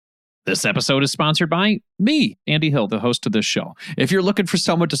This episode is sponsored by me, Andy Hill, the host of this show. If you're looking for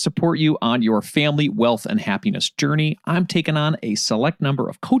someone to support you on your family, wealth, and happiness journey, I'm taking on a select number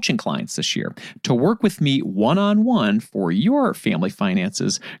of coaching clients this year. To work with me one-on-one for your family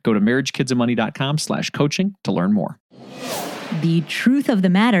finances, go to marriagekidsandmoney.com/coaching to learn more. The truth of the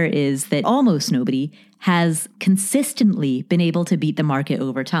matter is that almost nobody has consistently been able to beat the market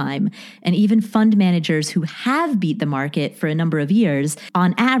over time. And even fund managers who have beat the market for a number of years,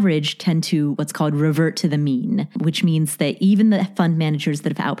 on average, tend to what's called revert to the mean, which means that even the fund managers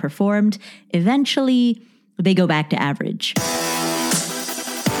that have outperformed, eventually they go back to average.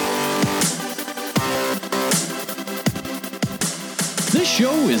 This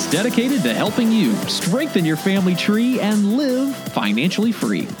show is dedicated to helping you strengthen your family tree and live financially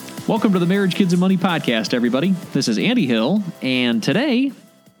free. Welcome to the Marriage, Kids, and Money podcast, everybody. This is Andy Hill, and today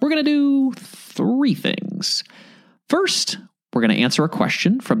we're going to do 3 things. First, we're going to answer a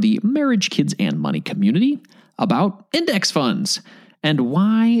question from the Marriage, Kids, and Money community about index funds and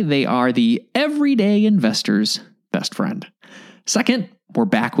why they are the everyday investor's best friend. Second, we're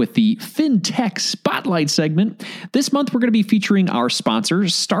back with the FinTech Spotlight segment. This month, we're going to be featuring our sponsor,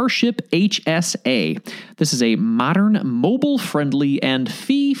 Starship HSA. This is a modern, mobile-friendly, and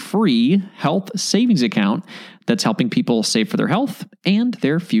fee-free health savings account that's helping people save for their health and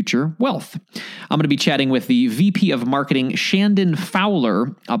their future wealth. I'm going to be chatting with the VP of Marketing, Shandon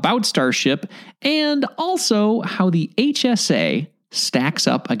Fowler, about Starship and also how the HSA stacks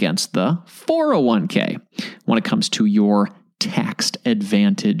up against the 401k when it comes to your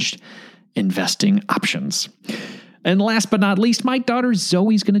tax-advantaged investing options. And last but not least, my daughter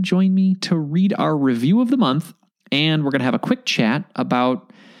Zoe's going to join me to read our review of the month, and we're going to have a quick chat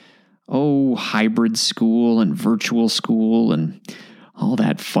about, hybrid school and virtual school and all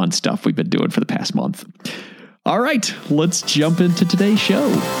that fun stuff we've been doing for the past month. All right, let's jump into today's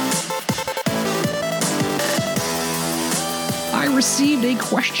show. I received a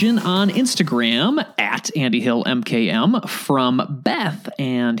question on Instagram at AndyHillMKM from Beth,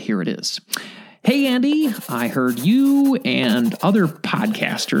 and here it is. Hey, Andy, I heard you and other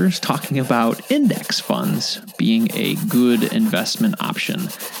podcasters talking about index funds being a good investment option.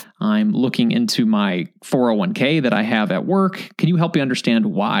 I'm looking into my 401k that I have at work. Can you help me understand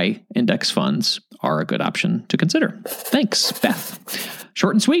why index funds are a good option to consider? Thanks, Beth.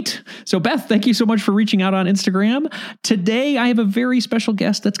 Short and sweet. So Beth, thank you so much for reaching out on Instagram. Today, I have a very special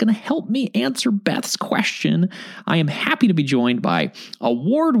guest that's going to help me answer Beth's question. I am happy to be joined by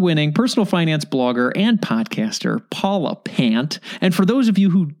award-winning personal finance blogger and podcaster, Paula Pant. And for those of you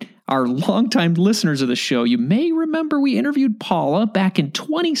who are longtime listeners of the show, you may remember we interviewed Paula back in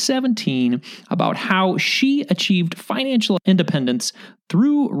 2017 about how she achieved financial independence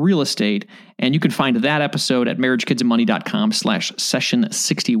through real estate. And you can find that episode at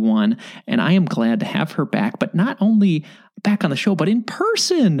marriagekidsandmoney.com/session61. And I am glad to have her back, but not only back on the show, but in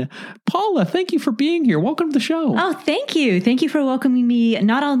person. Paula, thank you for being here. Welcome to the show. Oh, thank you. Thank you for welcoming me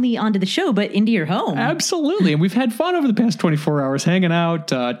not only onto the show, but into your home. Absolutely. And we've had fun over the past 24 hours hanging out,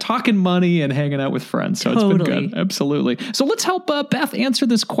 talking money and hanging out with friends. So Totally. It's been good. Absolutely. So let's help Beth answer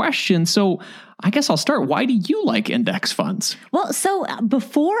this question. So I guess I'll start. Why do you like index funds? Well, so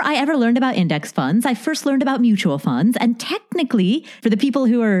before I ever learned about index funds, I first learned about mutual funds. And technically, for the people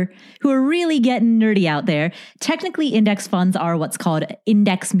who are really getting nerdy out there, technically index funds are what's called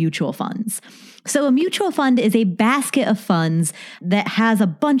index mutual funds. So a mutual fund is a basket of funds that has a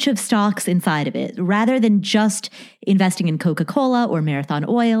bunch of stocks inside of it, rather than just investing in Coca-Cola or Marathon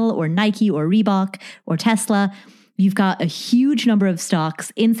Oil or Nike or Reebok or Tesla. You've got a huge number of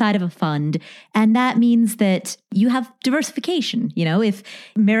stocks inside of a fund, and that means that you have diversification. You know, if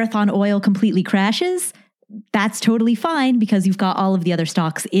Marathon Oil completely crashes, that's totally fine because you've got all of the other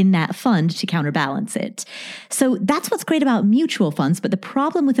stocks in that fund to counterbalance it. So that's what's great about mutual funds. But the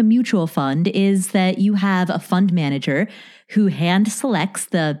problem with a mutual fund is that you have a fund manager who hand selects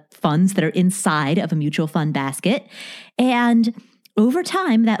the funds that are inside of a mutual fund basket. And over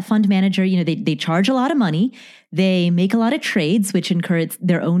time, that fund manager, they charge a lot of money. They make a lot of trades, which incur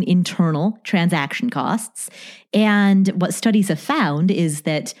their own internal transaction costs. And what studies have found is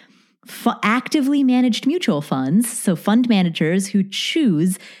that actively managed mutual funds, so fund managers who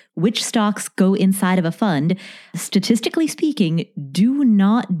choose which stocks go inside of a fund, statistically speaking, do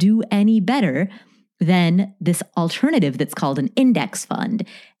not do any better than this alternative that's called an index fund.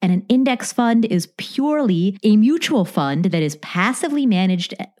 And an index fund is purely a mutual fund that is passively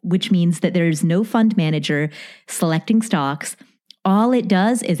managed, which means that there is no fund manager selecting stocks. All it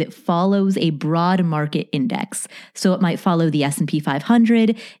does is it follows a broad market index. So it might follow the S&P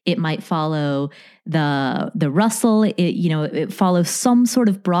 500, it might follow the Russell, it follows some sort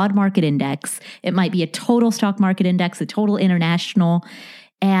of broad market index. It might be a total stock market index, a total international,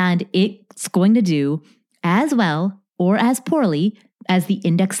 and it's going to do as well or as poorly as the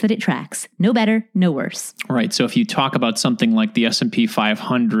index that it tracks. No better, no worse. Right. So if you talk about something like the S&P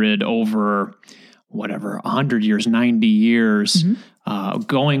 500 over 100 years, 90 years,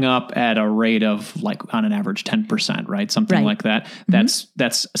 going up at a rate of like on an average 10%, right? Something like that.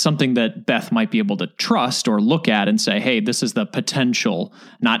 That's something that Beth might be able to trust or look at and say, hey, this is the potential,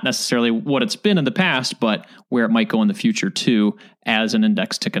 not necessarily what it's been in the past, but where it might go in the future too, as an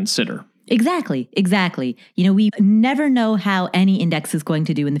index to consider. Exactly. We never know how any index is going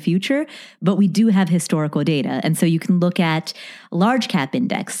to do in the future, but we do have historical data. And so you can look at large cap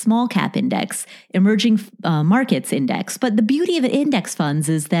index, small cap index, emerging markets index. But the beauty of index funds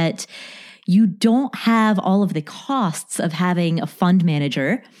is that you don't have all of the costs of having a fund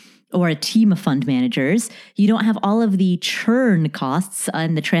manager or a team of fund managers. You don't have all of the churn costs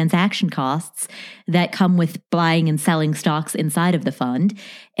and the transaction costs that come with buying and selling stocks inside of the fund.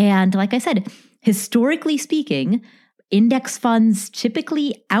 And like I said, historically speaking, index funds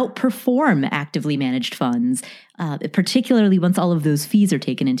typically outperform actively managed funds, particularly once all of those fees are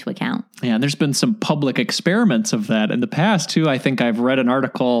taken into account. Yeah, and there's been some public experiments of that in the past, too. I think I've read an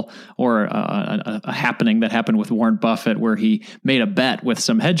article or a happening that happened with Warren Buffett where he made a bet with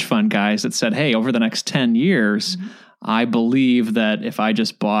some hedge fund guys that said, hey, over the next 10 years, I believe that if I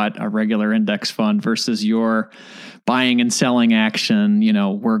just bought a regular index fund versus your buying and selling action,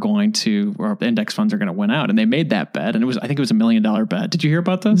 our index funds are going to win out. And they made that bet. And I think it was $1 million bet. Did you hear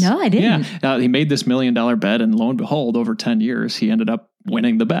about this? No, I didn't. Yeah. He made this $1 million bet, and lo and behold, over 10 years, he ended up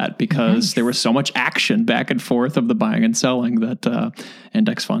winning the bet because there was so much action back and forth of the buying and selling that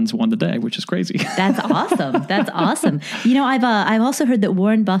index funds won the day, which is crazy. That's awesome. That's awesome. I've also heard that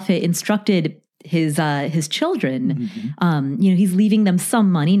Warren Buffett instructed his children, he's leaving them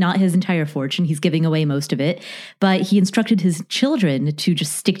some money, not his entire fortune. He's giving away most of it, but he instructed his children to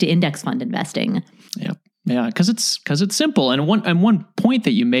just stick to index fund investing. Yep. Yeah. Because it's simple. And one point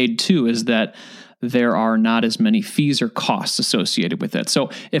that you made too is that there are not as many fees or costs associated with it. So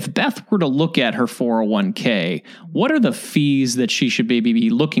if Beth were to look at her 401k, what are the fees that she should maybe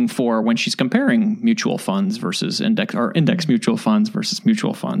be looking for when she's comparing mutual funds versus index mutual funds versus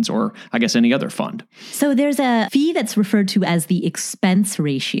mutual funds, or I guess any other fund? So there's a fee that's referred to as the expense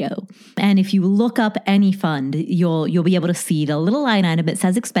ratio. And if you look up any fund, you'll be able to see the little line item that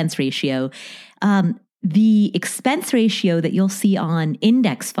says expense ratio. The expense ratio that you'll see on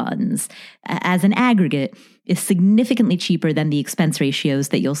index funds as an aggregate is significantly cheaper than the expense ratios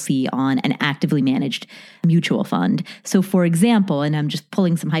that you'll see on an actively managed mutual fund. So for example, and I'm just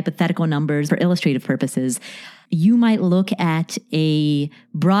pulling some hypothetical numbers for illustrative purposes, you might look at a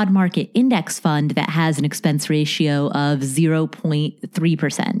broad market index fund that has an expense ratio of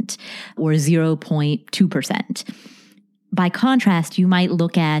 0.3% or 0.2%. By contrast, you might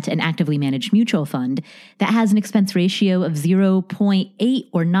look at an actively managed mutual fund that has an expense ratio of 0.8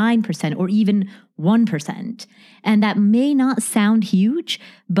 or 9% or even 1%. And that may not sound huge,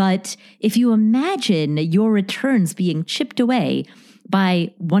 but if you imagine your returns being chipped away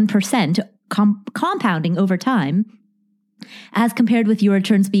by 1%, compounding over time, as compared with your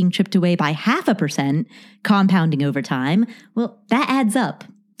returns being chipped away by 0.5%, compounding over time, well, that adds up.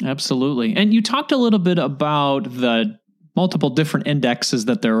 Absolutely. And you talked a little bit about the multiple different indexes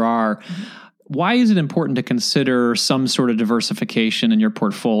that there are. Why is it important to consider some sort of diversification in your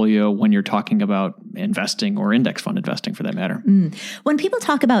portfolio when you're talking about investing or index fund investing for that matter? When people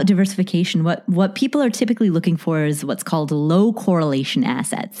talk about diversification, what people are typically looking for is what's called low correlation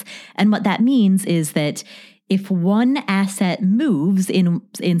assets. And what that means is that if one asset moves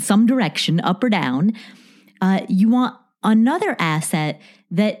in some direction, up or down, you want another asset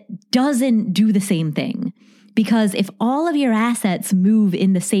that doesn't do the same thing. Because if all of your assets move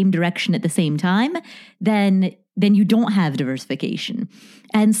in the same direction at the same time, then you don't have diversification.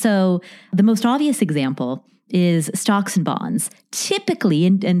 And so the most obvious example is stocks and bonds. Typically,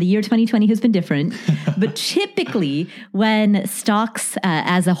 and the year 2020 has been different, but typically when stocks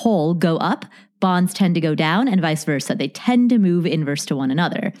as a whole go up, bonds tend to go down and vice versa. They tend to move inverse to one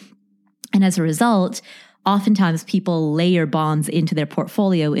another. And as a result, oftentimes people layer bonds into their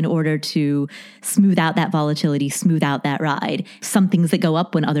portfolio in order to smooth out that volatility, smooth out that ride. Some things that go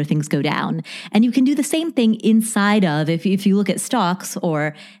up when other things go down. And you can do the same thing inside of, if you look at stocks,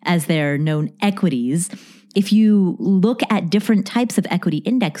 or as they're known, equities. If you look at different types of equity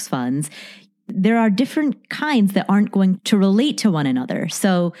index funds, there are different kinds that aren't going to relate to one another.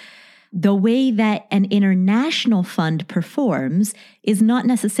 So the way that an international fund performs is not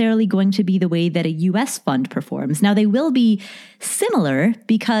necessarily going to be the way that a US fund performs. Now, they will be similar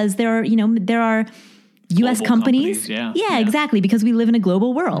because there are US Global companies. Yeah, exactly, because we live in a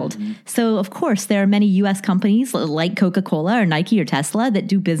global world. Mm-hmm. So, of course, there are many US companies like Coca-Cola or Nike or Tesla that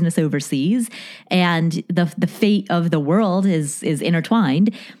do business overseas, and the fate of the world is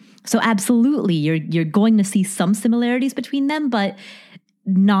intertwined. So, absolutely, you're going to see some similarities between them, but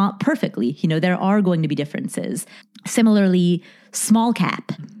not perfectly. There are going to be differences. Similarly, small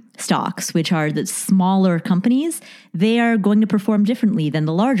cap stocks, which are the smaller companies, they are going to perform differently than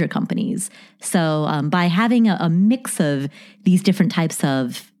the larger companies. So by having a mix of these different types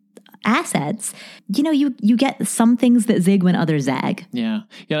of assets, you get some things that zig when others zag. Yeah,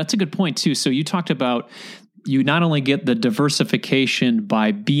 that's a good point too. So you talked about you not only get the diversification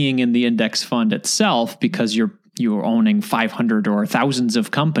by being in the index fund itself because you're owning 500 or thousands of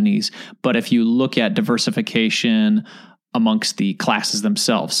companies, but if you look at diversification amongst the classes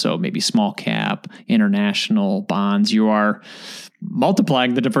themselves, so maybe small cap, international bonds, you are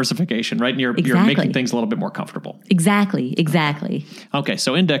multiplying the diversification, right? And you're making things a little bit more comfortable. Exactly. Okay,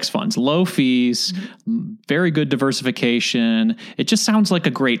 so index funds, low fees, very good diversification. It just sounds like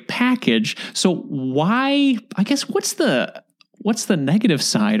a great package. So why, I guess, what's the negative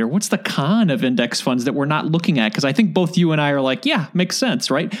side or what's the con of index funds that we're not looking at? Because I think both you and I are like, yeah, makes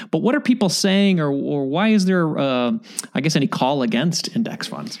sense, right? But what are people saying or why is there, any call against index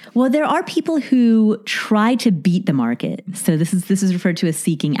funds? Well, there are people who try to beat the market. So this is referred to as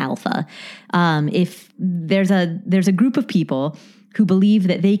seeking alpha. If there's a group of people who believe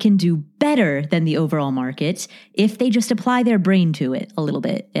that they can do better than the overall market if they just apply their brain to it a little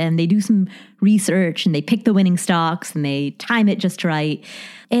bit. And they do some research and they pick the winning stocks and they time it just right.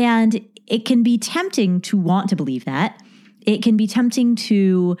 And it can be tempting to want to believe that. It can be tempting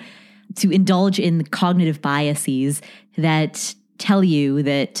to indulge in cognitive biases that tell you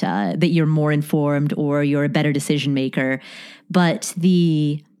that you're more informed or you're a better decision maker. But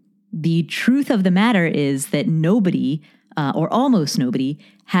the truth of the matter is that nobody or almost nobody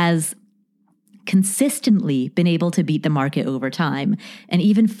has consistently been able to beat the market over time. And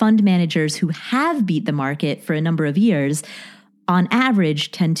even fund managers who have beat the market for a number of years, on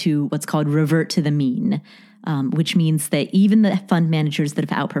average, tend to what's called revert to the mean, which means that even the fund managers that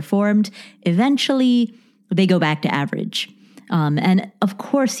have outperformed, eventually they go back to average. And of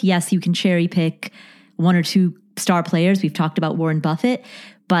course, yes, you can cherry pick one or two star players. We've talked about Warren Buffett,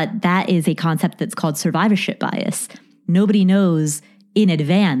 but that is a concept that's called survivorship bias. Nobody knows in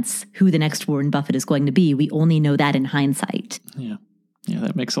advance who the next Warren Buffett is going to be. We only know that in hindsight. Yeah,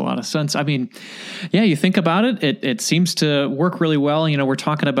 that makes a lot of sense. I mean, yeah, you think about it, it seems to work really well. We're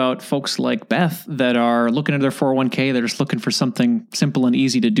talking about folks like Beth that are looking at their 401k. They're just looking for something simple and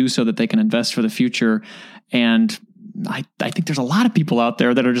easy to do so that they can invest for the future. And I think there's a lot of people out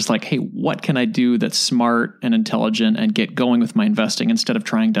there that are just like, hey, what can I do that's smart and intelligent and get going with my investing instead of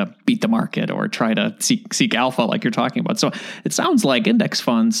trying to beat the market or try to seek alpha like you're talking about. So it sounds like index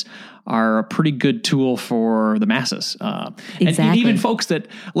funds are a pretty good tool for the masses. Exactly. And even folks that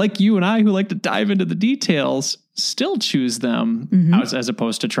like you and I who like to dive into the details still choose them as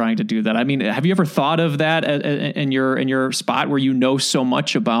opposed to trying to do that. I mean, have you ever thought of that in your spot where you know so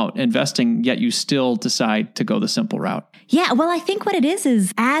much about investing, yet you still decide to go the simple route? Yeah, well, I think what it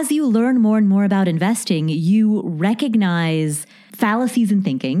is as you learn more and more about investing, you recognize fallacies in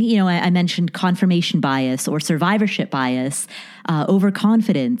thinking. I mentioned confirmation bias or survivorship bias,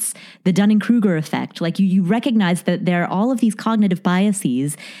 overconfidence, the Dunning-Kruger effect. Like you recognize that there are all of these cognitive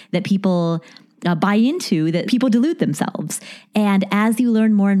biases that people buy into, that people delude themselves. And as you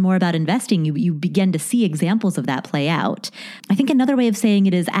learn more and more about investing, you begin to see examples of that play out. I think another way of saying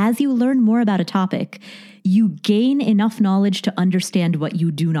it is as you learn more about a topic, you gain enough knowledge to understand what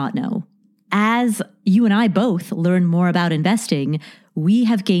you do not know. As you and I both learn more about investing, we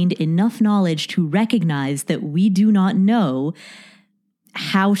have gained enough knowledge to recognize that we do not know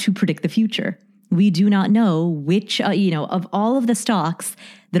how to predict the future. We do not know which, of all of the stocks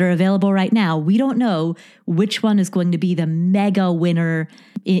that are available right now, we don't know which one is going to be the mega winner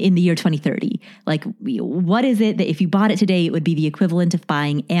in the year 2030. Like, what is it that if you bought it today, it would be the equivalent of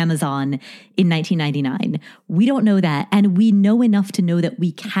buying Amazon in 1999? We don't know that. And we know enough to know that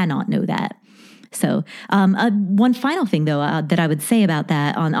we cannot know that. So one final thing, though, that I would say about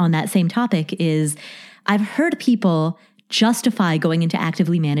that on that same topic is I've heard people justify going into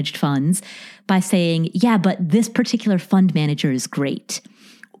actively managed funds by saying, yeah, but this particular fund manager is great.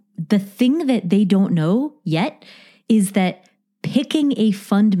 The thing that they don't know yet is that picking a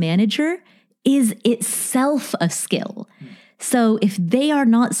fund manager is itself a skill. So if they are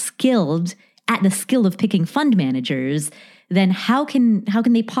not skilled at the skill of picking fund managers, then how can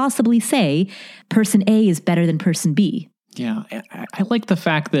they possibly say person A is better than person B? Yeah, I like the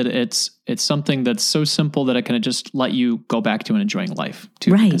fact that it's something that's so simple that it can just let you go back to and enjoying life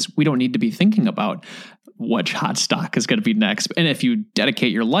too. Right. Because we don't need to be thinking about what hot stock is going to be next. And if you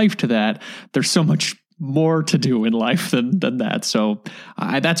dedicate your life to that, there's so much more to do in life than that. So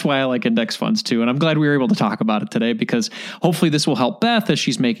that's why I like index funds too. And I'm glad we were able to talk about it today, because hopefully this will help Beth as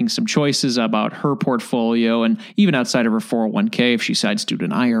she's making some choices about her portfolio, and even outside of her 401k, if she decides to do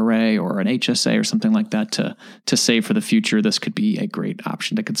an IRA or an HSA or something like that to save for the future, this could be a great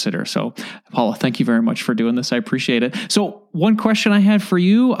option to consider. So Paula, thank you very much for doing this. I appreciate it. So one question I had for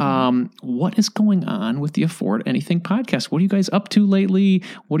you, what is going on with the Afford Anything podcast? What are you guys up to lately?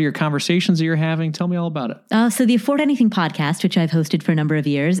 What are your conversations that you're having? Tell me all about it. So the Afford Anything podcast, which I've hosted for a number of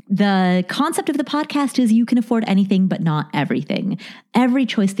years, the concept of the podcast is you can afford anything, but not everything. Every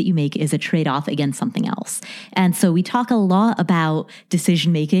choice that you make is a trade-off against something else. And so we talk a lot about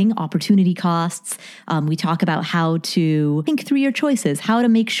decision-making, opportunity costs. We talk about how to think through your choices, how to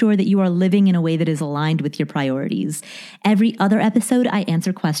make sure that you are living in a way that is aligned with your priorities. Every other episode, I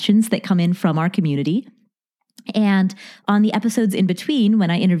answer questions that come in from our community. And on the episodes in between,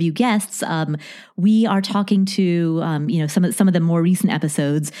 when I interview guests, we are talking to, some of the more recent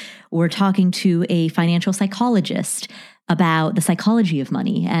episodes, we're talking to a financial psychologist about the psychology of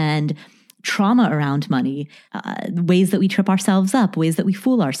money and trauma around money, ways that we trip ourselves up, ways that we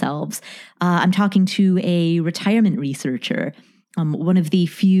fool ourselves. I'm talking to a retirement researcher, one of the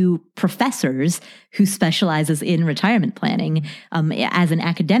few professors who specializes in retirement planning as an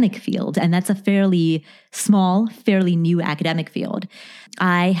academic field. And that's a fairly small, fairly new academic field.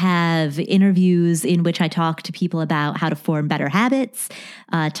 I have interviews in which I talk to people about how to form better habits,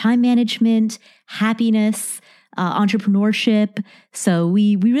 time management, happiness, entrepreneurship. So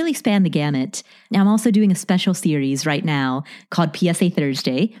we really span the gamut. Now, I'm also doing a special series right now called PSA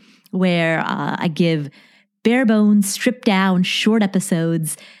Thursday, where I give bare bones, stripped down, short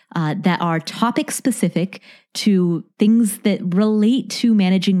episodes that are topic specific to things that relate to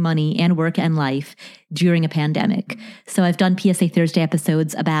managing money and work and life during a pandemic. So I've done PSA Thursday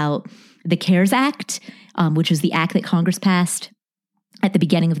episodes about the CARES Act, which is the act that Congress passed at the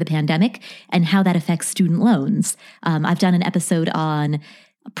beginning of the pandemic, and how that affects student loans. I've done an episode on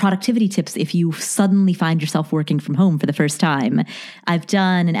productivity tips if you suddenly find yourself working from home for the first time. I've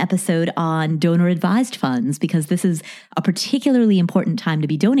done an episode on donor advised funds, because this is a particularly important time to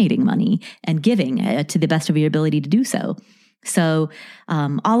be donating money and giving to the best of your ability to do so. So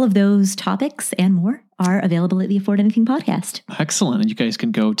all of those topics and more are available at the Afford Anything podcast. Excellent. And you guys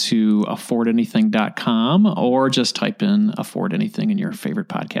can go to affordanything.com or just type in Afford Anything in your favorite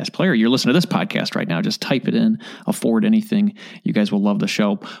podcast player. You're listening to this podcast right now. Just type it in, Afford Anything. You guys will love the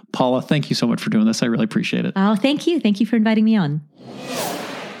show. Paula, thank you so much for doing this. I really appreciate it. Oh, thank you. Thank you for inviting me on.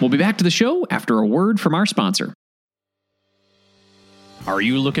 We'll be back to the show after a word from our sponsor. Are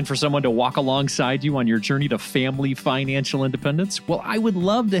you looking for someone to walk alongside you on your journey to family financial independence? Well, I would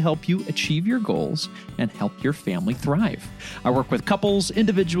love to help you achieve your goals and help your family thrive. I work with couples,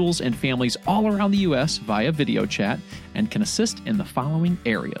 individuals, and families all around the U.S. via video chat and can assist in the following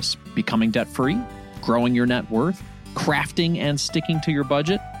areas: becoming debt-free, growing your net worth, crafting and sticking to your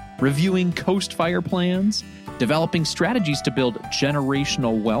budget, reviewing coast fire plans, developing strategies to build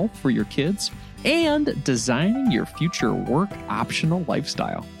generational wealth for your kids, and designing your future work optional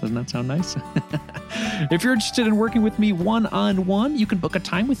lifestyle. Doesn't that sound nice? If you're interested in working with me one-on-one, you can book a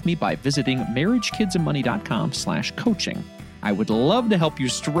time with me by visiting marriagekidsandmoney.com/coaching. I would love to help you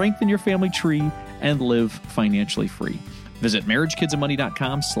strengthen your family tree and live financially free. Visit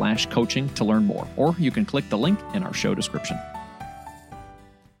marriagekidsandmoney.com/coaching to learn more, or you can click the link in our show description.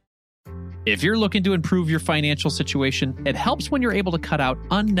 If you're looking to improve your financial situation, it helps when you're able to cut out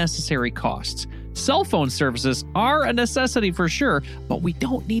unnecessary costs. Cell phone services are a necessity for sure, but we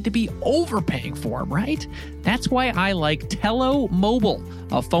don't need to be overpaying for them, right? That's why I like Tello Mobile,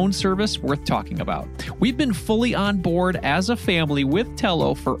 a phone service worth talking about. We've been fully on board as a family with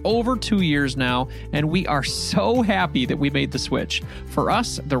Tello for over 2 years now, and we are so happy that we made the switch. For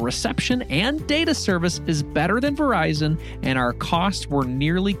us, the reception and data service is better than Verizon, and our costs were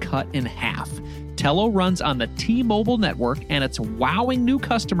nearly cut in half. Tello runs on the T-Mobile network, and it's wowing new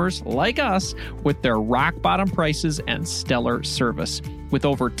customers like us with their rock-bottom prices and stellar service. With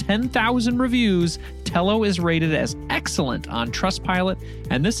over 10,000 reviews, Tello is rated as excellent on Trustpilot,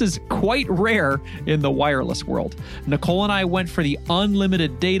 and this is quite rare in the wireless world. Nicole and I went for the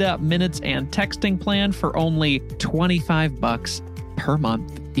unlimited data, minutes, and texting plan for only $25 per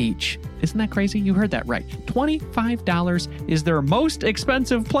month each. Isn't that crazy? You heard that right. $25 is their most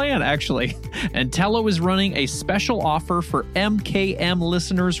expensive plan, actually. And Tello is running a special offer for MKM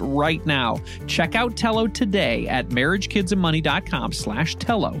listeners right now. Check out Tello today at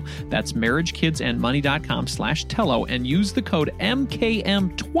marriagekidsandmoney.com/Tello. That's marriagekidsandmoney.com/Tello and use the code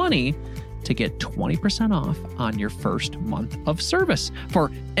MKM20 to get 20% off on your first month of service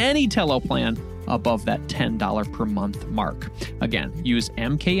for any Tello plan above that $10 per month mark. Again, use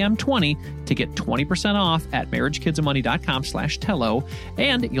MKM20 to get 20% off at marriagekidsandmoney.com/Tello,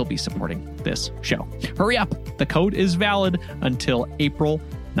 and you'll be supporting this show. Hurry up. The code is valid until April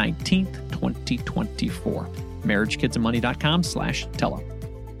 19th, 2024. marriagekidsandmoney.com/Tello.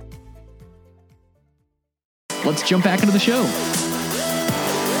 Let's jump back into the show.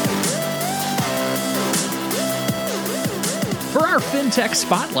 For our FinTech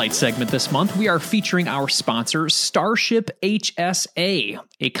Spotlight segment this month, we are featuring our sponsor, Starship HSA,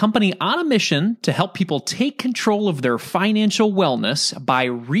 a company on a mission to help people take control of their financial wellness by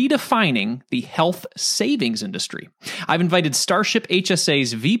redefining the health savings industry. I've invited Starship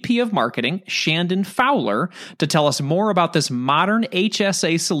HSA's VP of Marketing, Shandon Fowler, to tell us more about this modern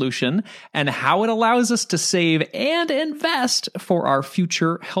HSA solution and how it allows us to save and invest for our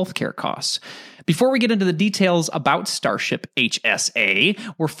future healthcare costs. Before we get into the details about Starship HSA,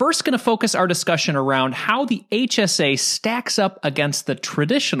 we're first going to focus our discussion around how the HSA stacks up against the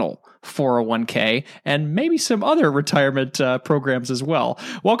traditional 401k and maybe some other retirement programs as well.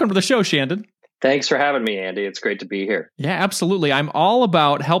 Welcome to the show, Shandon. Thanks for having me, Andy. It's great to be here. Yeah, absolutely. I'm all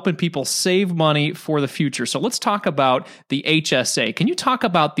about helping people save money for the future. So let's talk about the HSA. Can you talk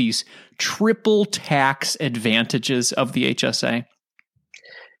about these triple tax advantages of the HSA?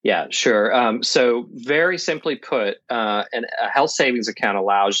 Yeah, sure. So very simply put, a health savings account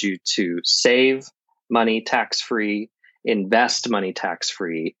allows you to save money tax-free, invest money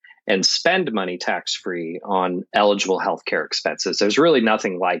tax-free, and spend money tax-free on eligible healthcare expenses. There's really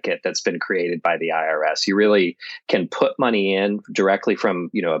nothing like it that's been created by the IRS. You really can put money in directly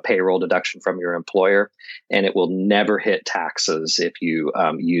from, a payroll deduction from your employer, and it will never hit taxes if you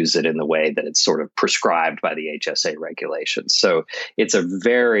use it in the way that it's sort of prescribed by the HSA regulations. So it's a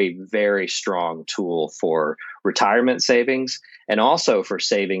very, very strong tool for retirement savings and also for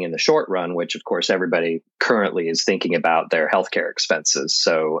saving in the short run, which of course everybody currently is thinking about their healthcare expenses.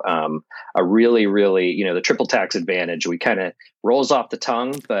 So a really, really, the triple tax advantage, we kind of rolls off the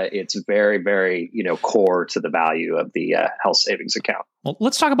tongue, but it's very, very, core to the value of the health savings account. Well,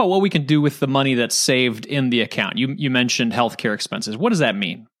 let's talk about what we can do with the money that's saved in the account. You mentioned healthcare expenses. What does that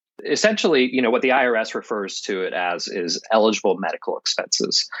mean? Essentially, what the IRS refers to it as is eligible medical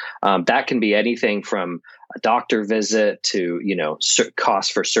expenses. That can be anything from a doctor visit to,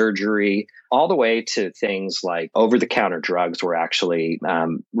 cost for surgery, all the way to things like over-the-counter drugs were actually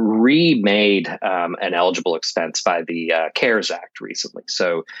remade an eligible expense by the CARES Act recently.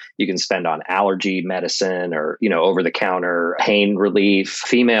 So you can spend on allergy medicine or, over-the-counter pain relief.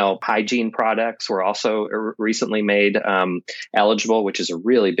 Female hygiene products were also recently made eligible, which is a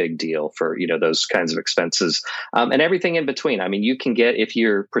really big deal for, those kinds of expenses. And everything in between. I mean, you can get, if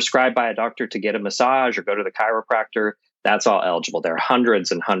you're prescribed by a doctor to get a massage or go to the chiropractor, that's all eligible. There are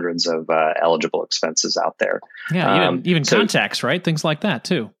hundreds and hundreds of eligible expenses out there. Yeah, even contacts, right? Things like that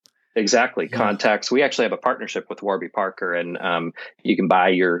too. Exactly. Yeah. Contacts. We actually have a partnership with Warby Parker, and you can buy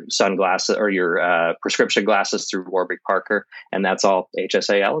your sunglasses or your prescription glasses through Warby Parker, and that's all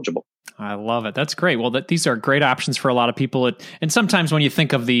HSA eligible. I love it. That's great. Well, these are great options for a lot of people. And sometimes when you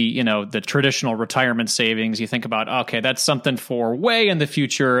think of the traditional retirement savings, you think about, okay, that's something for way in the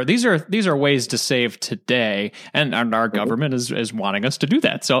future. These are ways to save today, and our government is wanting us to do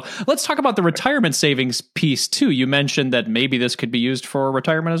that. So let's talk about the retirement savings piece too. You mentioned that maybe this could be used for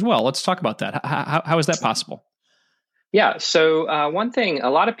retirement as well. Let's talk about that. How is that possible? Yeah. So one thing, a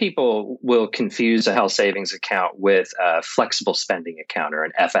lot of people will confuse a health savings account with a flexible spending account or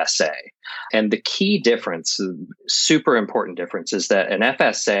an FSA. And the key difference, super important difference, is that an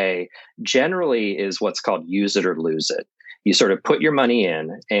FSA generally is what's called use it or lose it. You sort of put your money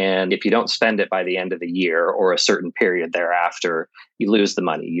in, and if you don't spend it by the end of the year or a certain period thereafter, you lose the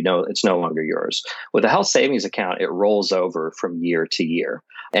money. It's no longer yours. With a health savings account, it rolls over from year to year.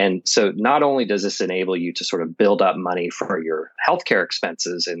 And so not only does this enable you to sort of build up money for your healthcare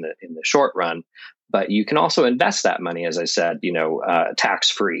expenses in the short run, but you can also invest that money, as I said,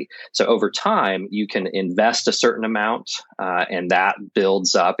 tax-free. So over time, you can invest a certain amount, and that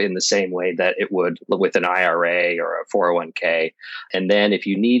builds up in the same way that it would with an IRA or a 401k. And then if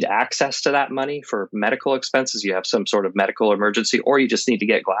you need access to that money for medical expenses, you have some sort of medical emergency, or you just need to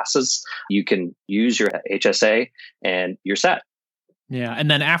get glasses, you can use your HSA and you're set. Yeah.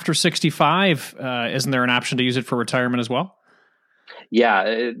 And then after 65, isn't there an option to use it for retirement as well?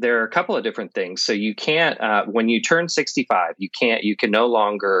 Yeah, there are a couple of different things. So you can't, when you turn 65, you can no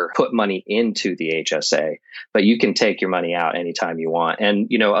longer put money into the HSA, but you can take your money out anytime you want. And,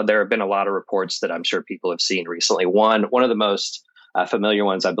 there have been a lot of reports that I'm sure people have seen recently. One of the most familiar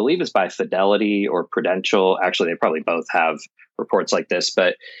ones, I believe, is by Fidelity or Prudential. Actually, they probably both have reports like this,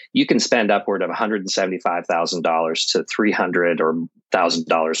 but you can spend upward of $175,000 to $300,000 or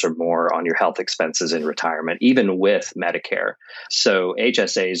 $1,000 or more on your health expenses in retirement, even with Medicare. So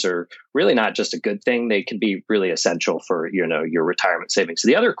HSAs are really not just a good thing; they can be really essential for your retirement savings.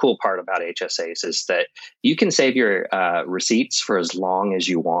 The other cool part about HSAs is that you can save your receipts for as long as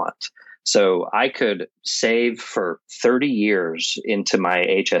you want. So I could save for 30 years into my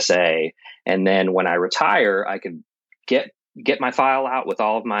HSA, and then when I retire, I could get my file out with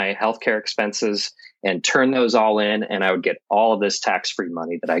all of my healthcare expenses and turn those all in, and I would get all of this tax-free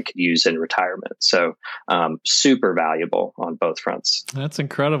money that I could use in retirement. So super valuable on both fronts. That's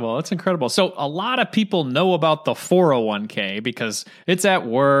incredible. That's incredible. So a lot of people know about the 401k because it's at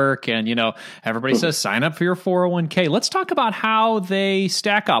work and, everybody says sign up for your 401k. Let's talk about how they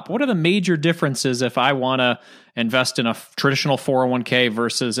stack up. What are the major differences if I want to invest in a traditional 401k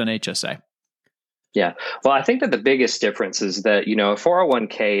versus an HSA? Yeah. Well, I think that the biggest difference is that, a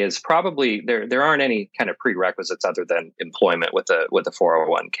 401k is probably there aren't any kind of prerequisites other than employment with a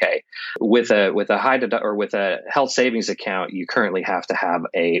 401k. With a health savings account, you currently have to have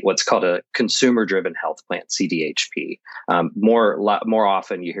what's called a consumer driven health plan, CDHP. More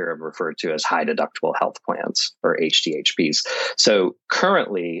often you hear them referred to as high deductible health plans or HDHPs. So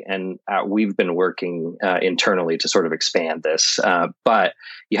currently, and we've been working internally to sort of expand this, but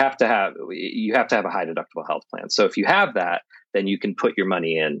you have to have a high deductible health plan. So if you have that, then you can put your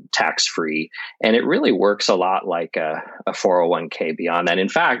money in tax-free. And it really works a lot like a 401k beyond that. In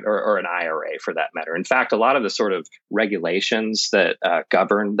fact, or an IRA for that matter. In fact, a lot of the sort of regulations that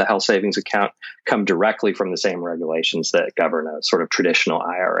govern the health savings account come directly from the same regulations that govern a sort of traditional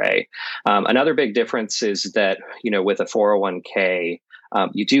IRA. Another big difference is that, with a 401k,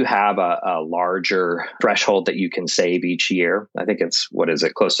 you do have a larger threshold that you can save each year. I think it's,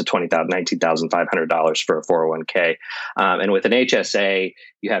 close to $19,500 for a 401k. And with an HSA,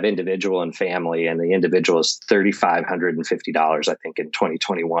 you have individual and family, and the individual is $3,550, I think, in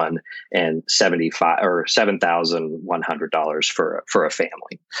 2021, and $7,100 for a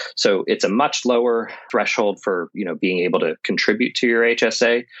family. So it's a much lower threshold for being able to contribute to your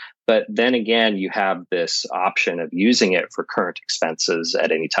HSA. But then again, you have this option of using it for current expenses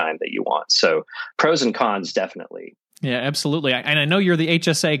at any time that you want. So pros and cons, definitely. Yeah, absolutely. And I know you're the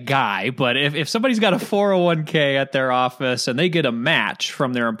HSA guy, but if somebody's got a 401k at their office and they get a match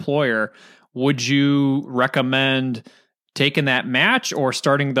from their employer, would you recommend taking that match or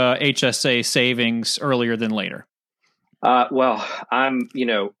starting the HSA savings earlier than later? Well, I'm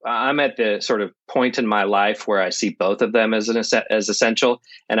at the sort of point in my life where I see both of them as essential,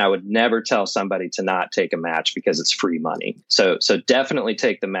 and I would never tell somebody to not take a match because it's free money. So definitely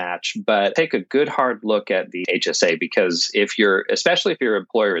take the match, but take a good hard look at the HSA, because especially if your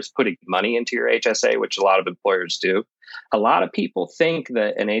employer is putting money into your HSA, which a lot of employers do, a lot of people think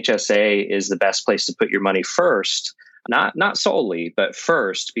that an HSA is the best place to put your money first. Not solely, but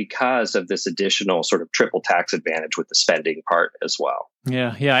first, because of this additional sort of triple tax advantage with the spending part as well.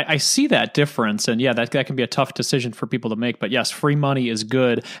 Yeah, I see that difference. And yeah, that can be a tough decision for people to make. But yes, free money is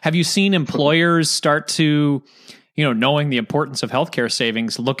good. Have you seen employers start to, knowing the importance of healthcare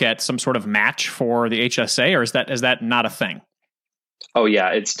savings, look at some sort of match for the HSA, or is that not a thing? Oh, yeah,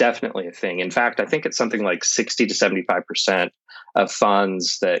 it's definitely a thing. In fact, I think it's something like 60 to 75% of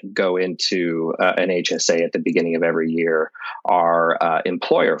funds that go into an HSA at the beginning of every year are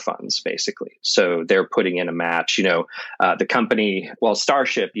employer funds, basically. So they're putting in a match. The company,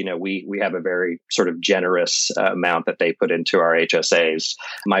 Starship, we have a very sort of generous amount that they put into our HSAs.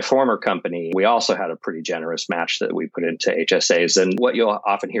 My former company, we also had a pretty generous match that we put into HSAs. And what you'll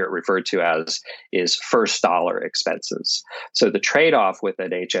often hear it referred to as is first dollar expenses. So the trade-off with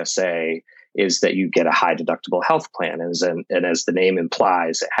an HSA is that you get a high deductible health plan, and as the name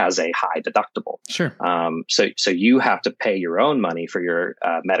implies, it has a high deductible. Sure. So you have to pay your own money for your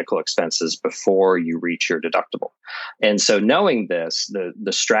medical expenses before you reach your deductible. And so knowing this,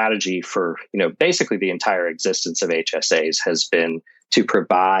 the strategy for basically the entire existence of HSAs has been to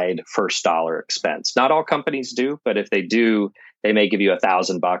provide first dollar expense. Not all companies do, but if they do, they may give you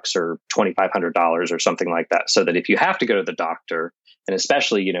 $1,000 or $2,500 or something like that. So that if you have to go to the doctor, and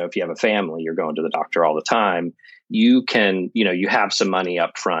especially, if you have a family, you're going to the doctor all the time, you can, you have some money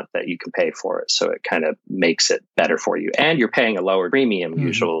up front that you can pay for it. So it kind of makes it better for you. And you're paying a lower premium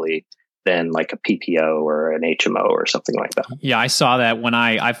usually than like a PPO or an HMO or something like that. Yeah, I saw that when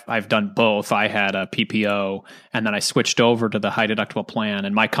I've done both. I had a PPO and then I switched over to the high deductible plan,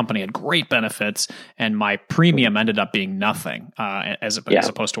 and my company had great benefits and my premium ended up being nothing as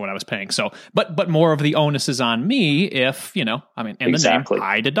opposed to what I was paying. So, but more of the onus is on me if, the name,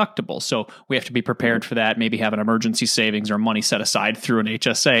 high deductible. So we have to be prepared for that, maybe have an emergency savings or money set aside through an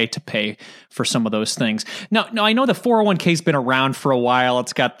HSA to pay for some of those things. Now I know the 401k has been around for a while.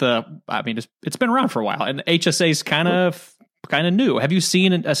 It's got it's been around for a while, and HSA is kind of new. Have you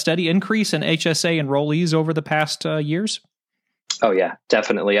seen a steady increase in HSA enrollees over the past years? Oh, yeah,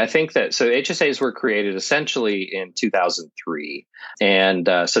 definitely. I think that HSAs were created essentially in 2003. And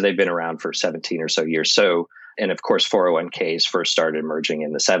so they've been around for 17 or so years. And of course, 401ks first started emerging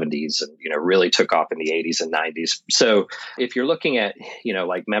in the 70s and, really took off in the 80s and 90s. So if you're looking at,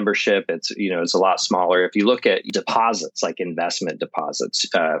 like membership, it's a lot smaller. If you look at deposits, like investment deposits,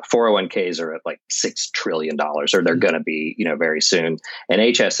 401ks are at like $6 trillion, or they're going to be, very soon. And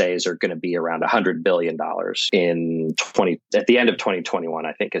HSAs are going to be around $100 billion at the end of 2021,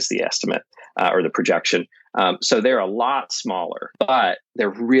 I think is the estimate or the projection. So they're a lot smaller, but they're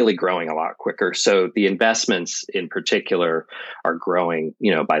really growing a lot quicker. So the investments in particular are growing,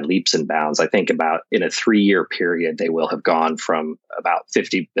 by leaps and bounds. I think about in a 3-year period, they will have gone from about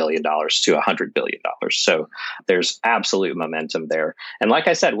 $50 billion to $100 billion. So there's absolute momentum there. And like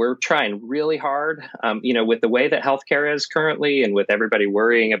I said, we're trying really hard, with the way that healthcare is currently and with everybody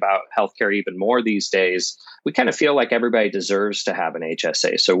worrying about healthcare even more these days, we kind of feel like everybody deserves to have an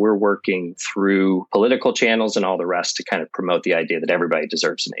HSA. So we're working through political channels and all the rest to kind of promote the idea that everybody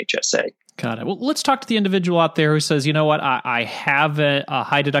deserves an HSA. Got it. Well, let's talk to the individual out there who says, you know what, I have a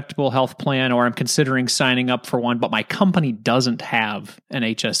high deductible health plan, or I'm considering signing up for one, but my company doesn't have an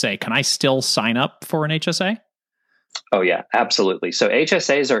HSA. Can I still sign up for an HSA? Oh, yeah, absolutely. So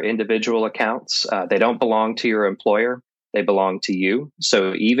HSAs are individual accounts. They don't belong to your employer. They belong to you.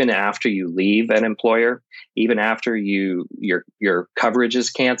 So even after you leave an employer, even after your coverage is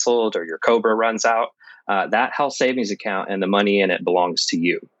canceled or your COBRA runs out, that health savings account and the money in it belongs to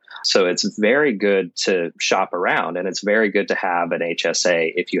you. So it's very good to shop around, and it's very good to have an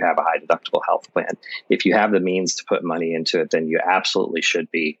HSA if you have a high deductible health plan. If you have the means to put money into it, then you absolutely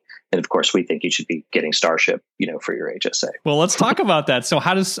should be. And of course, we think you should be getting Starship, for your HSA. Well, let's talk about that. So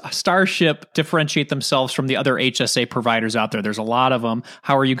how does Starship differentiate themselves from the other HSA providers out there? There's a lot of them.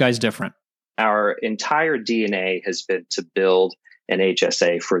 How are you guys different? Our entire DNA has been to build an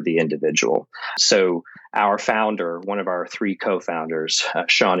HSA for the individual. So our founder, one of our 3 co-founders,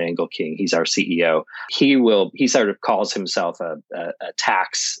 Sean Engelking, he's our CEO. He sort of calls himself a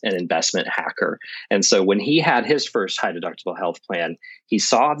tax and investment hacker. And so when he had his first high deductible health plan, he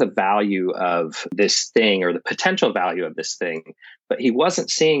saw the value of this thing, or the potential value of this thing, but he wasn't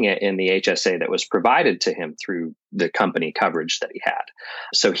seeing it in the HSA that was provided to him through the company coverage that he had.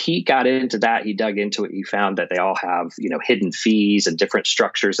 So he got into that. He dug into it. He found that they all have, hidden fees and different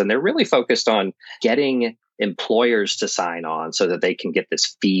structures, and they're really focused on getting employers to sign on so that they can get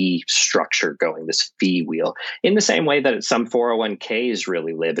this fee structure going, this fee wheel, in the same way that some 401ks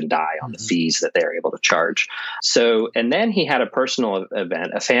really live and die on the fees that they're able to charge. So, and then he had a personal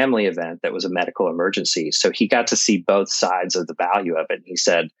event, a family event that was a medical emergency. So he got to see both sides of the value of it. And he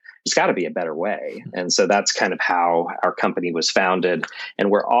said, there's got to be a better way. And so that's kind of how our company was founded. And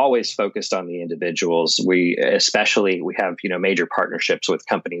we're always focused on the individuals. We have, major partnerships with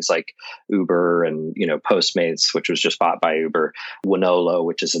companies like Uber and, Postmates, which was just bought by Uber, Winolo,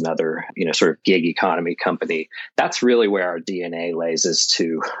 which is another, sort of gig economy company. That's really where our DNA lays, is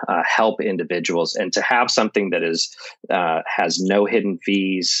to help individuals and to have something that has no hidden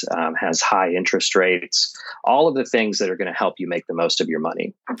fees, has high interest rates, all of the things that are going to help you make the most of your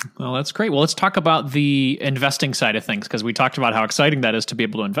money. Well, that's great. Well, let's talk about the investing side of things, because we talked about how exciting that is to be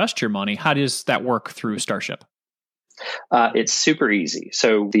able to invest your money. How does that work through Starship? It's super easy.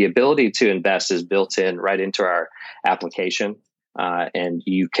 So the ability to invest is built in right into our application. And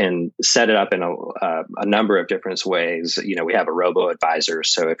you can set it up in a number of different ways. We have a robo advisor.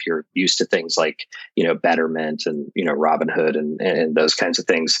 So if you're used to things like, Betterment and, Robinhood and those kinds of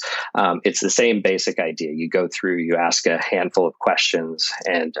things, it's the same basic idea. You go through, you ask a handful of questions,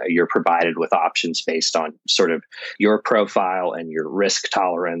 and you're provided with options based on sort of your profile and your risk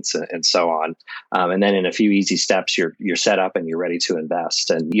tolerance and so on. And then in a few easy steps, you're set up and you're ready to invest.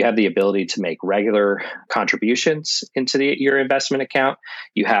 And you have the ability to make regular contributions into your investment account.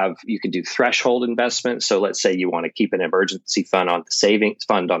 You can do threshold investments. So let's say you want to keep an emergency fund on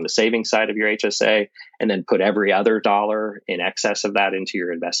the savings side of your HSA, and then put every other dollar in excess of that into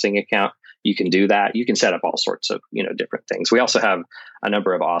your investing account. You can do that. You can set up all sorts of, different things. We also have a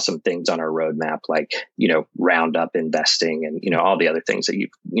number of awesome things on our roadmap, like, roundup investing and, all the other things that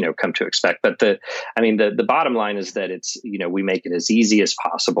you've, come to expect. But the bottom line is that it's, we make it as easy as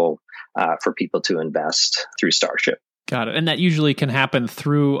possible for people to invest through Starship. Got it. And that usually can happen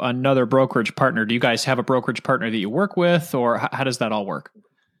through another brokerage partner. Do you guys have a brokerage partner that you work with, or how does that all work?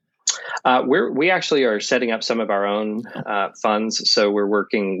 We actually are setting up some of our own funds. So we're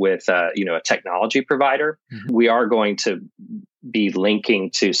working with, a technology provider. Mm-hmm. We are going to be linking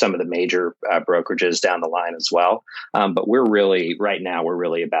to some of the major brokerages down the line as well. But right now, we're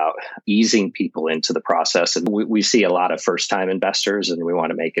really about easing people into the process. And we see a lot of first-time investors, and we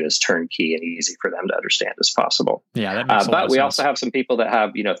want to make it as turnkey and easy for them to understand as possible. Yeah, that makes a lot of sense. But we also have some people that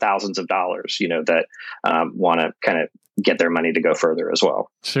have, thousands of dollars, that want to kind of get their money to go further as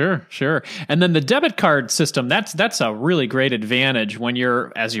well. Sure. And then the debit card system, that's a really great advantage when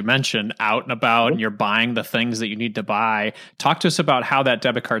you're, as you mentioned, out and about, mm-hmm. and you're buying the things that you need to buy. Talk to us about how that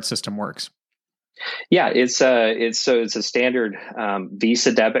debit card system works. Yeah, it's a standard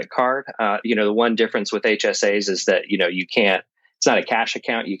Visa debit card. The one difference with HSAs is that, you can't. It's not a cash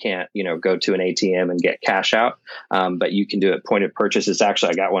account. You can't, go to an ATM and get cash out, but you can do it point of purchase. It's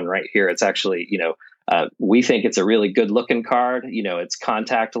actually, I got one right here. It's actually, we think it's a really good looking card. It's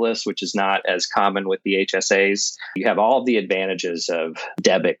contactless, which is not as common with the HSAs. You have all of the advantages of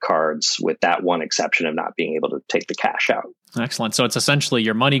debit cards with that one exception of not being able to take the cash out. Excellent. So it's essentially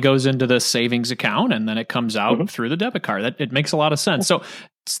your money goes into the savings account and then it comes out mm-hmm. through the debit card. It makes a lot of sense. So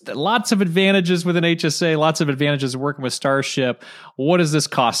lots of advantages with an HSA, lots of advantages of working with Starship. What does this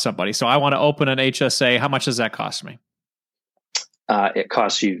cost somebody? So I want to open an HSA. How much does that cost me? It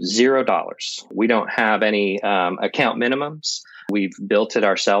costs you $0. We don't have any account minimums. We've built it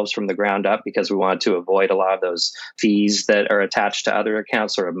ourselves from the ground up because we wanted to avoid a lot of those fees that are attached to other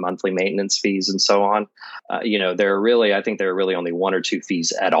accounts, sort of monthly maintenance fees and so on. I think there are really only one or two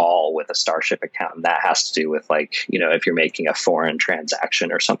fees at all with a Starship account. And that has to do with if you're making a foreign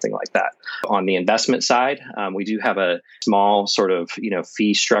transaction or something like that. On the investment side, we do have a small sort of,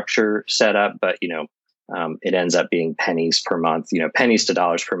 fee structure set up, but, it ends up being pennies per month, pennies to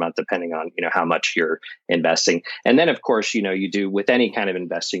dollars per month, depending on, how much you're investing. And then, of course, you do with any kind of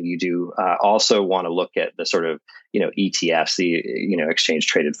investing, you do also want to look at the sort of, ETFs, the, exchange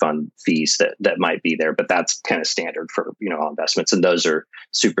traded fund fees that might be there. But that's kind of standard for, all investments. And those are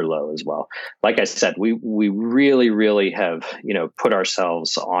super low as well. Like I said, we really, really have, put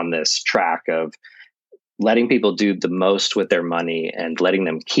ourselves on this track of letting people do the most with their money and letting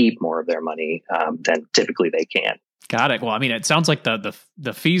them keep more of their money than typically they can. Got it. Well, it sounds like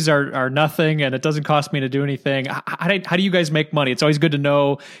the fees are nothing and it doesn't cost me to do anything. How do you guys make money? It's always good to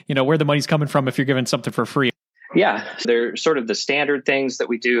know, where the money's coming from if you're giving something for free. Yeah, they're sort of the standard things that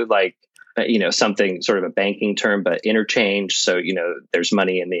we do, like something sort of a banking term, but interchange. So, there's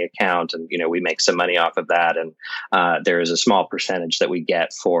money in the account and, we make some money off of that. And there is a small percentage that we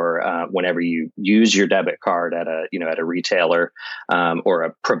get for whenever you use your debit card at a retailer or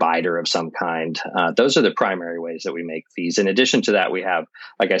a provider of some kind. Those are the primary ways that we make fees. In addition to that, we have,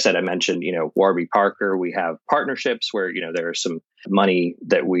 like I said, I mentioned, Warby Parker. We have partnerships where, there are some money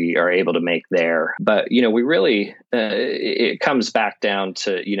that we are able to make there. But, we really, it comes back down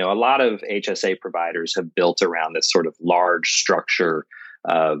to, a lot of HSA providers have built around this sort of large structure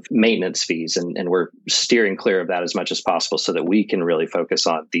of maintenance fees. And we're steering clear of that as much as possible so that we can really focus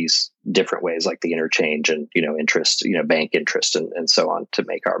on these different ways like the interchange and, interest, bank interest and so on to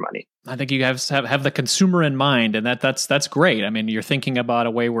make our money. I think you guys have the consumer in mind, and that's great. You're thinking about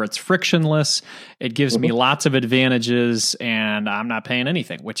a way where it's frictionless. It gives mm-hmm. me lots of advantages, and I'm not paying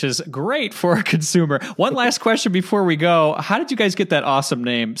anything, which is great for a consumer. One last question before we go. How did you guys get that awesome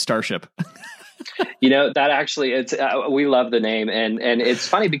name, Starship? That actually, it's we love the name. And it's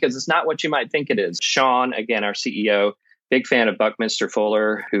funny because it's not what you might think it is. Sean, again, our CEO, big fan of Buckminster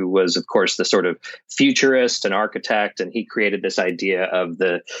Fuller, who was, of course, the sort of futurist and architect, and he created this idea of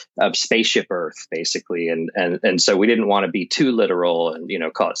spaceship Earth, basically, and so we didn't want to be too literal and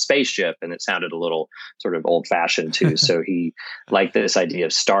call it spaceship, and it sounded a little sort of old fashioned too. So he liked this idea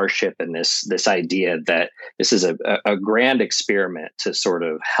of starship and this idea that this is a grand experiment to sort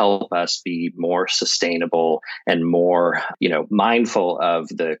of help us be more sustainable and more mindful of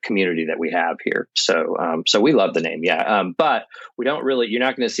the community that we have here. So we love the name, yeah. But we don't really. You're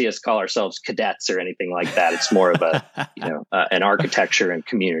not going to see us call ourselves cadets or anything like that. It's more of an architecture and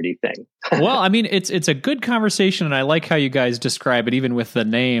community thing. Well, I mean, it's a good conversation, and I like how you guys describe it, even with the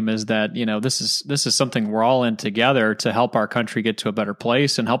name, is that this is something we're all in together to help our country get to a better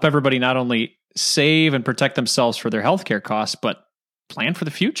place and help everybody not only save and protect themselves for their healthcare costs, but plan for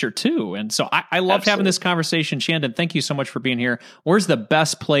the future too. And so I loved having this conversation. Shandon, thank you so much for being here. Where's the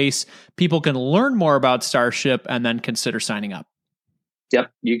best place people can learn more about Starship and then consider signing up?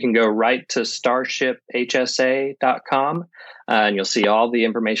 Yep. You can go right to starshiphsa.com and you'll see all the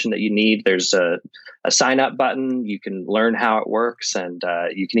information that you need. There's a sign up button. You can learn how it works, and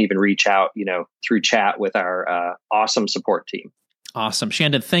you can even reach out, through chat with our awesome support team. Awesome.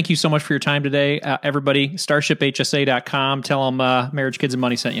 Shandon, thank you so much for your time today. Everybody, starshiphsa.com. Tell them Marriage, Kids, and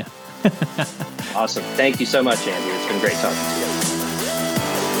Money sent you. Awesome. Thank you so much, Andy. It's been great talking to you.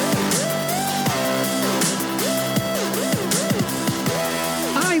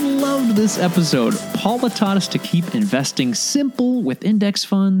 I loved this episode. Paula taught us to keep investing simple with index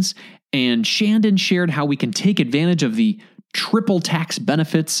funds, and Shandon shared how we can take advantage of the triple tax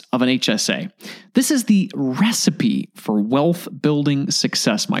benefits of an HSA. This is the recipe for wealth building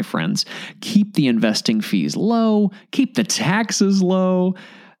success, my friends. Keep the investing fees low, keep the taxes low,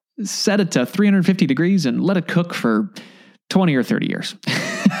 set it to 350 degrees and let it cook for 20 or 30 years.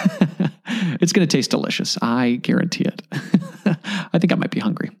 It's going to taste delicious. I guarantee it. I think I might be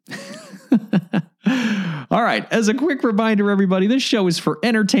hungry. All right. As a quick reminder, everybody, this show is for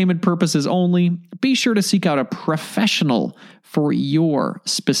entertainment purposes only. Be sure to seek out a professional for your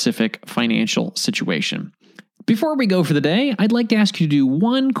specific financial situation. Before we go for the day, I'd like to ask you to do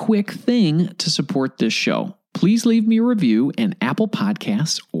one quick thing to support this show. Please leave me a review in Apple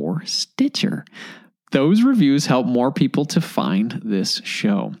Podcasts or Stitcher. Those reviews help more people to find this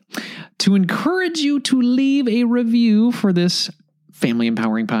show. To encourage you to leave a review for this family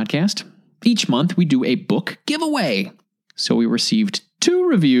empowering podcast, each month we do a book giveaway. So we received 2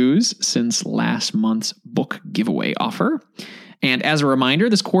 reviews since last month's book giveaway offer. And as a reminder,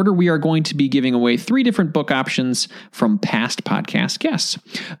 this quarter we are going to be giving away 3 different book options from past podcast guests.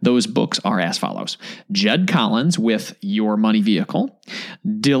 Those books are as follows: Judd Collins with Your Money Vehicle,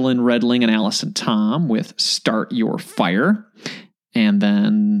 Dylan Redling and Allison Tom with Start Your Fire, and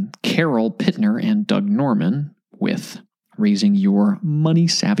then Carol Pittner and Doug Norman with Raising Your Money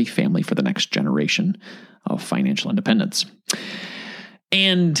Savvy Family for the Next Generation of Financial Independence.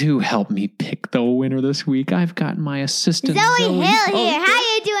 And to help me pick the winner this week, I've got my assistant Zoe Hill here.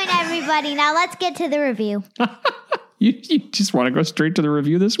 How you doing, everybody? Now let's get to the review. You just want to go straight to the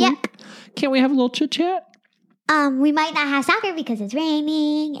review this week? Can't we have a little chit chat? We might not have soccer because it's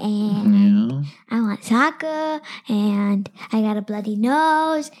raining, and I want soccer, and I got a bloody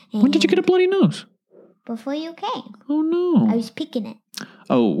nose. And when did you get a bloody nose? Before you came. Oh no! I was picking it.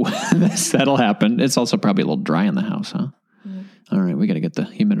 Oh, that'll happen. It's also probably a little dry in the house, huh? All right, we got to get the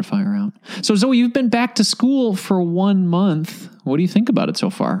humidifier out. So Zoe, you've been back to school for 1 month. What do you think about it so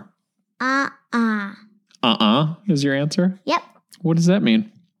far? Is your answer? Yep. What does that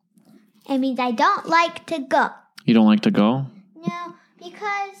mean? It means I don't like to go. You don't like to go? No,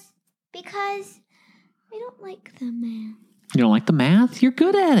 because I don't like the math. You don't like the math? You're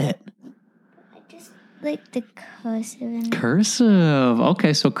good at it. I just like the cursive. Cursive.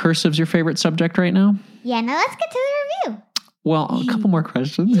 Okay, so cursive's your favorite subject right now? Yeah, now let's get to the review. Well, a couple more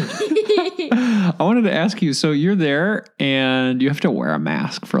questions. I wanted to ask you, so you're there and you have to wear a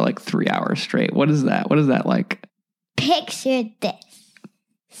mask for like 3 hours straight. What is that? What is that like? Picture this.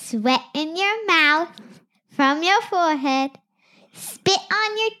 Sweat in your mouth, from your forehead, spit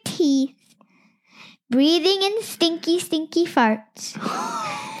on your teeth, breathing in stinky, stinky farts.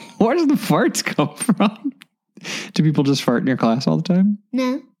 Where does the farts come from? Do people just fart in your class all the time?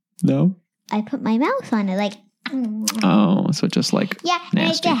 No. No? I put my mouth on it like... Oh, so just like nasty.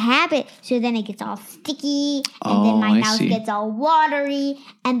 And it's a habit. So then it gets all sticky, and then my mouth gets all watery,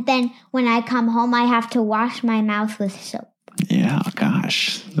 and then when I come home, I have to wash my mouth with soap. Yeah,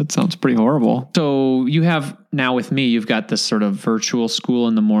 gosh, that sounds pretty horrible. So you have, now with me, you've got this sort of virtual school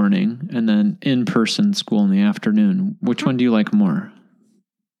in the morning and then in-person school in the afternoon. Which one do you like more?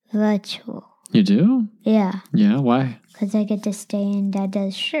 Virtual. You do? Yeah, Yeah, why? because I get to stay in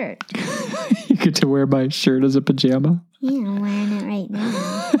Dada's shirt. You get to wear my shirt as a pajama? Yeah, I'm wearing it right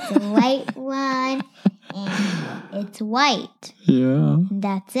now. It's a white one, and it's white. Yeah. And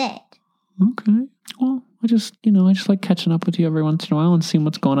that's it. Okay. Well, I just like catching up with you every once in a while and seeing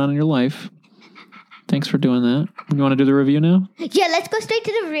what's going on in your life. Thanks for doing that. You want to do the review now? Yeah, let's go straight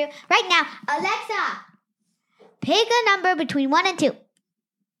to the review. Right now, Alexa, pick a number between 1 and 2.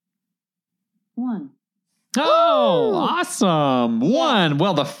 1. Oh, Ooh. awesome. Yeah. 1.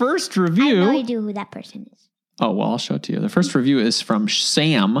 Well, the first I review. have no idea who that person is. Oh, well, I'll show it to you. The first review is from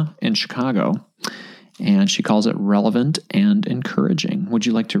Sam in Chicago, and she calls it relevant and encouraging. Would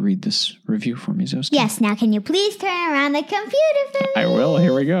you like to read this review for me, Zoski? Yes, now can you please turn around the computer for me? I will.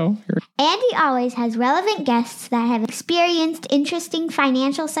 Here we go. Andy always has relevant guests that have experienced interesting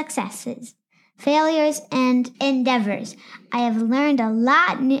financial successes, failures, and endeavors. I have learned a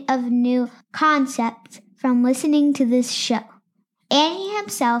lot of new concepts from listening to this show. Andy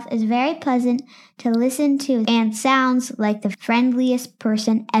himself is very pleasant to listen to and sounds like the friendliest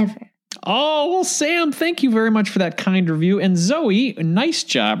person ever. Oh, well, Sam, thank you very much for that kind review. And Zoe, nice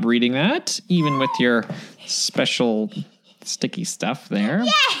job reading that, even with your special sticky stuff there.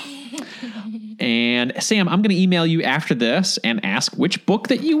 Yeah! And Sam, I'm going to email you after this and ask which book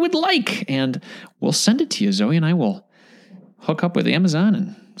that you would like. And we'll send it to you, Zoe, and I will hook up with Amazon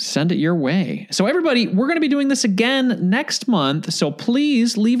and send it your way. So everybody, we're going to be doing this again next month. So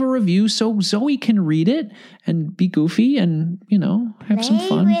please leave a review so Zoe can read it and be goofy and, have some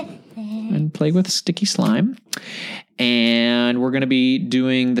fun and play with sticky slime. And we're going to be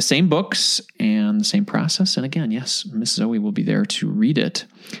doing the same books and the same process. And again, yes, Miss Zoe will be there to read it.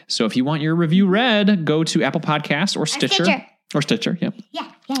 So if you want your review read, go to Apple Podcasts or Stitcher. Or Stitcher, yeah.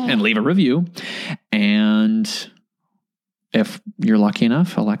 Yeah. And leave a review. And if you're lucky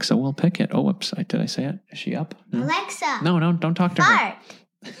enough, Alexa will pick it. Oh, whoops. Did I say it? Is she up? No? Alexa. No, don't talk to her. Fart.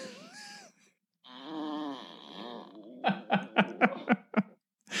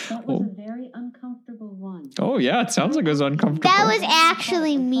 That was a very uncomfortable one. Oh, yeah. It sounds like it was uncomfortable. That was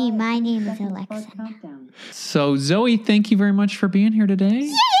actually me. My name is Alexa. So, Zoe, thank you very much for being here today.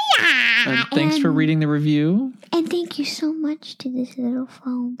 Yeah! And thanks for reading the review. And thank you so much to this little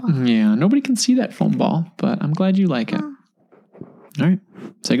phone ball. Yeah, nobody can see that foam ball, but I'm glad you like it. All right.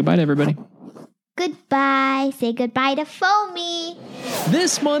 Say goodbye to everybody. Goodbye. Say goodbye to Foamy.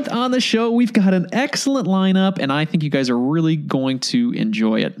 This month on the show, we've got an excellent lineup, and I think you guys are really going to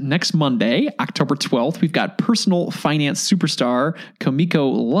enjoy it. Next Monday, October 12th, we've got personal finance superstar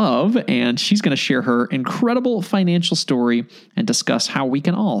Komiko Love, and she's going to share her incredible financial story and discuss how we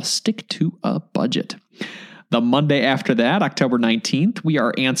can all stick to a budget. The Monday after that, October 19th, we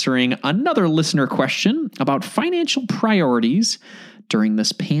are answering another listener question about financial priorities during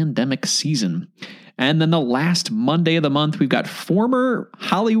this pandemic season. And then the last Monday of the month, we've got former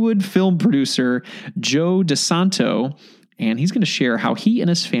Hollywood film producer Joe DeSanto, and he's going to share how he and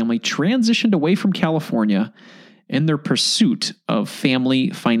his family transitioned away from California in their pursuit of family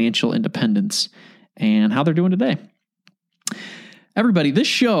financial independence and how they're doing today. Everybody, this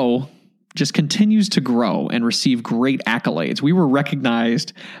show just continues to grow and receive great accolades. We were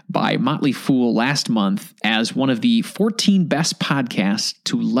recognized by Motley Fool last month as one of the 14 best podcasts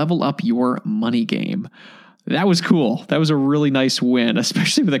to level up your money game. That was cool. That was a really nice win,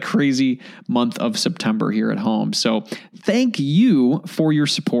 especially with a crazy month of September here at home. So thank you for your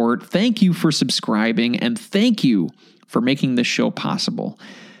support. Thank you for subscribing, and thank you for making this show possible.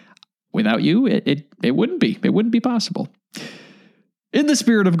 Without you, it wouldn't be. It wouldn't be possible. In the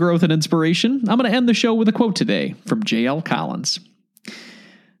spirit of growth and inspiration, I'm going to end the show with a quote today from J.L. Collins.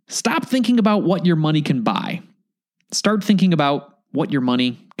 Stop thinking about what your money can buy. Start thinking about what your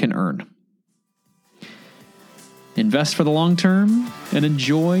money can earn. Invest for the long term and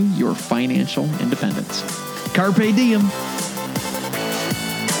enjoy your financial independence. Carpe diem.